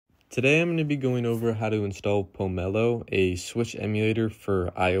Today I'm going to be going over how to install Pomelo, a Switch emulator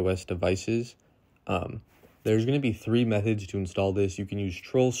for iOS devices. There's going to be 3 methods to install this. You can use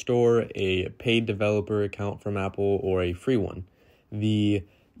Troll Store, a paid developer account from Apple, or a free one. The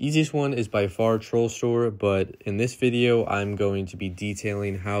easiest one is by far Troll Store, but in this video I'm going to be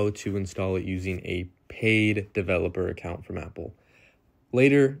detailing how to install it using a paid developer account from Apple.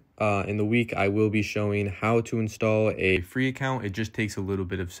 Later in the week, I will be showing how to install a free account. It just takes a little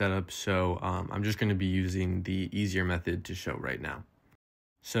bit of setup, so I'm just going to be using the easier method to show right now.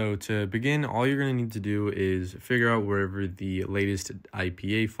 So to begin, all you're going to need to do is figure out wherever the latest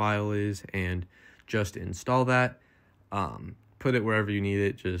IPA file is and just install that. Put it wherever you need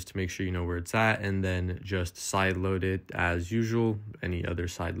it just to make sure you know where it's at, and then just sideload it as usual, any other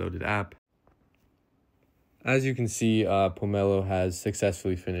sideloaded app. As you can see, Pomelo has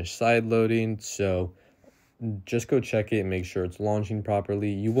successfully finished sideloading, so just go check it and make sure it's launching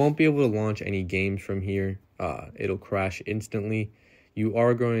properly. You won't be able to launch any games from here. It'll crash instantly. You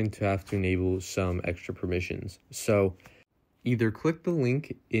are going to have to enable some extra permissions. So either click the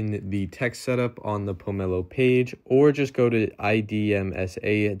link in the text setup on the Pomelo page, or just go to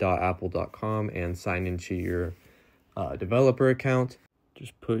idmsa.apple.com and sign into your developer account.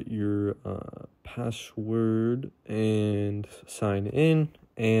 Just put your password and sign in,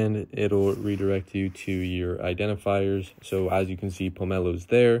 and it'll redirect you to your identifiers. So as you can see, Pomelo's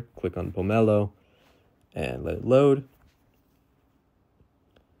there. Click on Pomelo and let it load.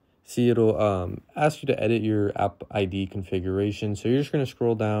 See, it'll ask you to edit your app ID configuration. So you're just going to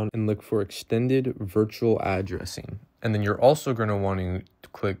scroll down and look for extended virtual addressing. And then you're also going to want to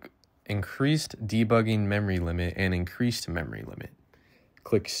click increased debugging memory limit and increased memory limit.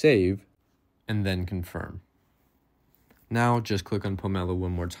 Click save and then confirm. Now just click on Pomelo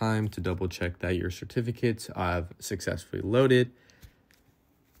one more time to double check that your certificates have successfully loaded.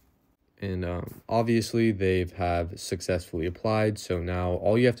 And obviously they have successfully applied. So now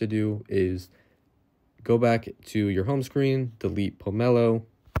all you have to do is go back to your home screen, delete Pomelo,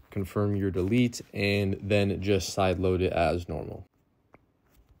 confirm your delete, and then just sideload it as normal.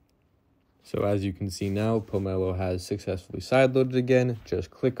 So as you can see now, Pomelo has successfully sideloaded again.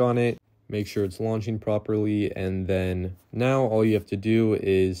 Just click on it, make sure it's launching properly, and then now all you have to do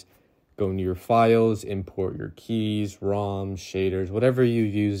is go into your files, import your keys, ROMs, shaders, whatever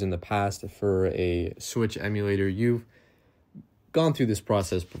you've used in the past for a Switch emulator. You've gone through this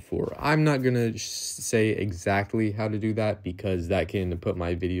process before. I'm not going to say exactly how to do that because that can put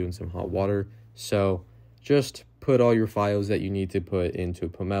my video in some hot water. So just put all your files that you need to put into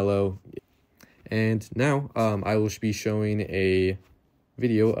Pomelo. And now I will be showing a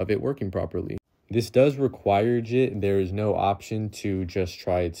video of it working properly. This does require JIT. There is no option to just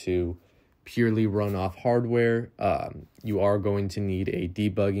try to purely run off hardware. You are going to need a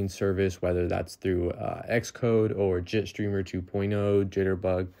debugging service, whether that's through Xcode or JIT Streamer 2.0,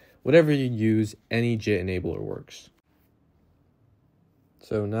 Jitterbug, whatever you use, any JIT enabler works.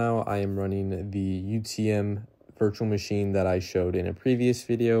 So now I am running the UTM virtual machine that I showed in a previous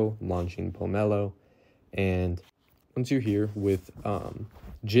video, launching Pomelo. And once you're here with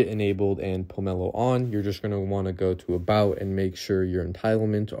JIT enabled and Pomelo on, you're just going to want to go to About and make sure your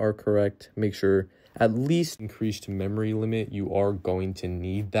entitlements are correct. Make sure at least increased memory limit. You are going to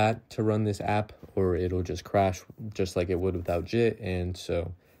need that to run this app, or it'll just crash just like it would without JIT. And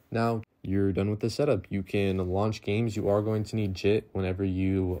so now you're done with the setup. You can launch games. You are going to need JIT whenever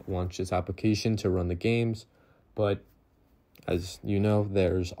you launch this application to run the games. But as you know,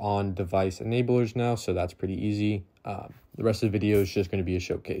 there's on-device enablers now, so that's pretty easy. The rest of the video is just going to be a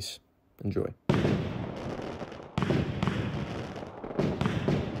showcase. Enjoy.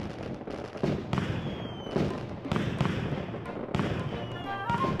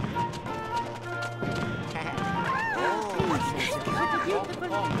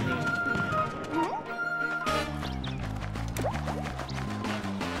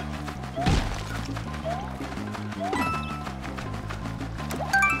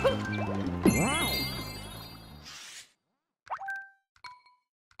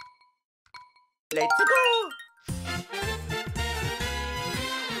 Let's go!